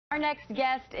Our next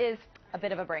guest is a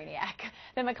bit of a brainiac.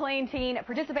 The McLean teen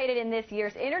participated in this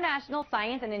year's International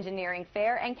Science and Engineering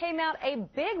Fair and came out a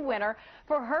big winner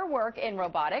for her work in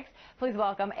robotics. Please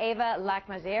welcome Ava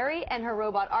Lakmazaheri and her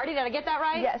robot Artie. Did I get that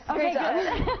right? Yes, okay, great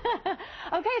job. Good.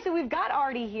 Okay, so we've got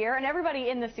Artie here, and everybody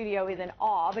in the studio is in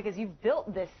awe because you've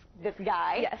built this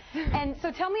guy. Yes. And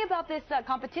so tell me about this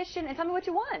competition and tell me what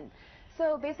you won.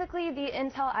 So basically the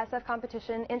Intel ISF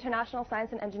competition, International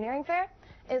Science and Engineering Fair,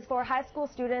 is for high school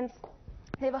students.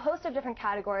 They have a host of different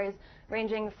categories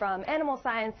ranging from animal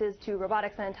sciences to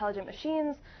robotics and intelligent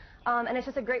machines. And it's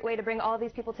just a great way to bring all of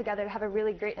these people together to have a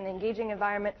really great and engaging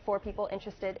environment for people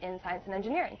interested in science and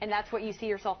engineering. And that's what you see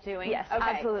yourself doing? Yes, okay.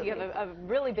 absolutely. So you have a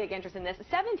really big interest in this.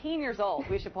 17 years old,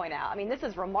 we should point out. I mean, this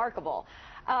is remarkable.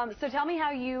 So tell me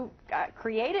how you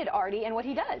created Artie and what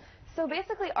he does. So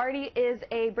basically, Artie is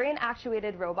a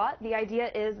brain-actuated robot. The idea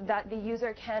is that the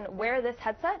user can wear this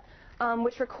headset,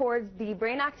 which records the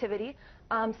brain activity,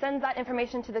 sends that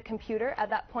information to the computer. At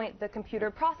that point, the computer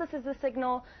processes the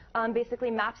signal,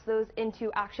 basically maps those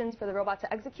into actions for the robot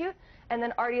to execute, and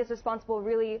then Artie is responsible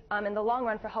really in the long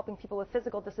run for helping people with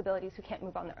physical disabilities who can't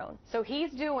move on their own. So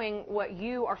he's doing what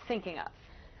you are thinking of.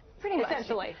 Pretty much.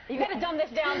 Essentially. You got to dumb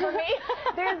this down for me.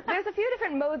 There's a few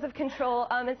different modes of control.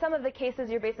 In some of the cases,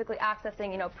 you're basically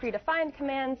accessing, predefined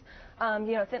commands,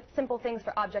 simple things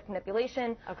for object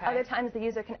manipulation. Okay. Other times, the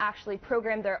user can actually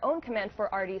program their own command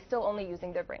for Artie, still only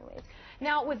using their brainwaves.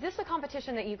 Now, was this a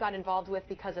competition that you got involved with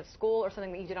because of school or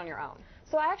something that you did on your own?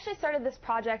 So I actually started this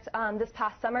project this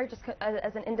past summer just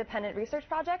as an independent research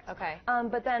project. Okay.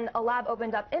 But then a lab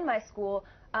opened up in my school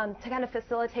to kind of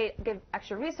facilitate, give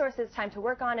extra resources, time to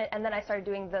work on it, and then I started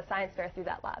doing the science fair through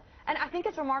that lab. And I think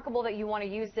it's remarkable that you want to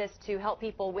use this to help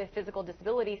people with physical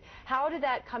disabilities. How did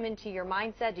that come into your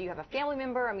mindset? Do you have a family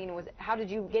member? I mean, how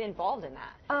did you get involved in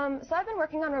that? So I've been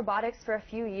working on robotics for a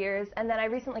few years, and then I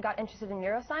recently got interested in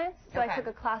neuroscience. So Okay. I took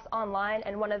a class online,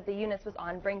 and one of the units was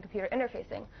on brain-computer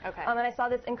interfacing. Okay. And I saw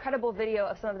this incredible video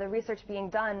of some of the research being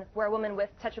done where a woman with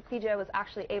tetraplegia was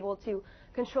actually able to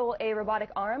control a robotic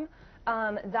arm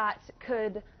that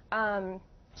could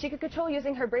she could control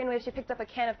using her brainwaves. She picked up a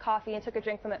can of coffee and took a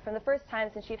drink from it for the first time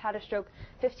since she'd had a stroke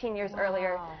 15 years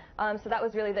earlier. So that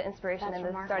was really the inspiration and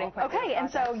the starting point. Okay,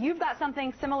 and so you've got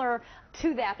something similar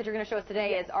to that you're going to show us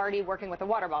today. Yes. Is Artie working with a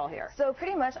water bottle here? So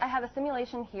pretty much I have a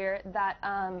simulation here that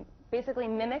basically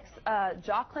mimics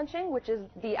jaw clenching, which is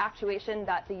the actuation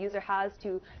that the user has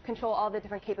to control all the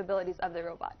different capabilities of the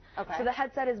robot. Okay. So the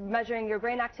headset is measuring your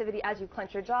brain activity as you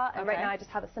clench your jaw, and right now I just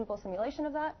have a simple simulation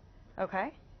of that.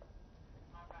 Okay.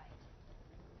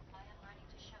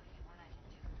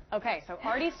 Okay, so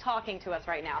Artie's talking to us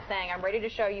right now, saying, I'm ready to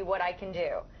show you what I can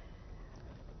do.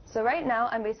 So right now,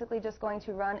 I'm basically just going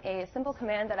to run a simple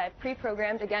command that I've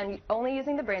pre-programmed, again, only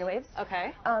using the brainwaves.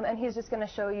 Okay. And he's just going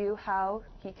to show you how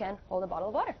he can hold a bottle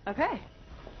of water. Okay.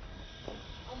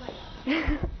 Oh my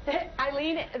God.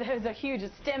 Eileen, who's a huge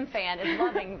STEM fan, is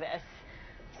loving this.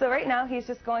 So right now, he's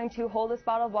just going to hold this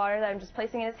bottle of water that I'm just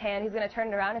placing in his hand. He's going to turn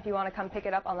it around. If you want to come pick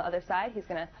it up on the other side, he's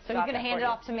going to So he's going to hand it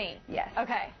off to me? Yes.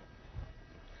 Okay.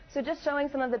 So just showing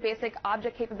some of the basic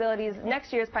object capabilities.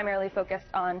 Next year is primarily focused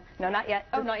on, no, not yet.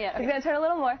 Oh, not yet. He's going to turn a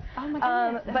little more. Oh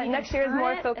my goodness. But next year is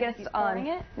more focused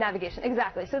on navigation.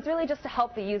 Exactly. So it's really just to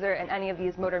help the user in any of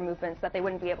these motor movements that they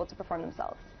wouldn't be able to perform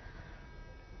themselves.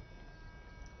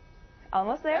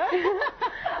 Almost there.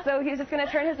 So he's just going to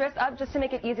turn his wrist up just to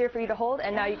make it easier for you to hold,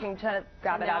 and now you can try to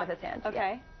grab it out of his hand. Okay.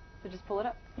 Yeah. So just pull it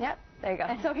up. Yep. There you go.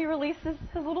 And so he releases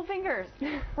his little fingers.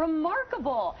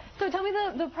 Remarkable. So tell me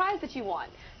the prize that you won.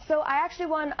 So I actually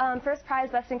won first prize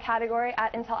best in category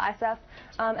at Intel ISF,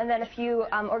 and then a few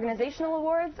organizational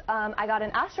awards. I got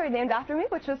an asteroid named after me,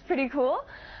 which was pretty cool.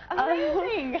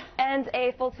 Amazing. And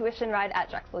a full tuition ride at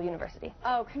Drexel University.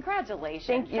 Oh, congratulations.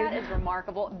 Thank you. That is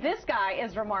remarkable. This guy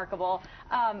is remarkable.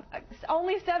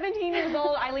 Only 17 years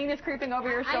old. Eileen is creeping over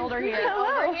your shoulder here.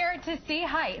 Over here to see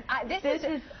height. This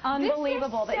is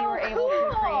unbelievable that you were able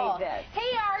to create this.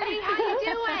 Hey, Artie, how you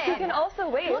doing? He can also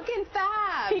wave. Looking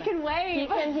fab. He can wave.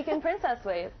 He can princess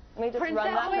wave. Let me just run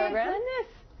that program.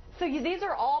 Goodness. So these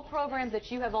are all programs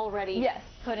that you have already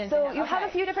put into So you have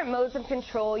a few different modes of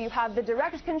control. You have the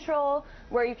direct control,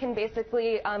 where you can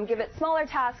basically give it smaller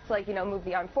tasks, like move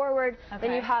the arm forward. Okay.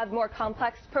 Then you have more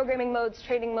complex programming modes,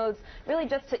 training modes, really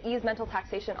just to ease mental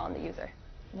taxation on the user.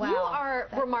 Wow. You are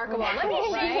remarkable. Let me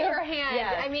shake your hand.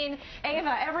 Yes. I mean,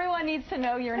 Ava, everyone needs to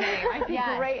know your name. I see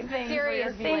great things.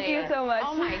 Seriously. Thank you so much.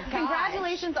 Oh my gosh.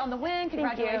 Congratulations on the win.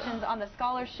 Congratulations on the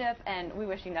scholarship, and we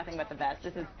wish you nothing but the best.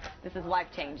 This is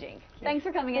life-changing. Thanks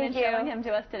for coming in and showing him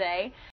to us today.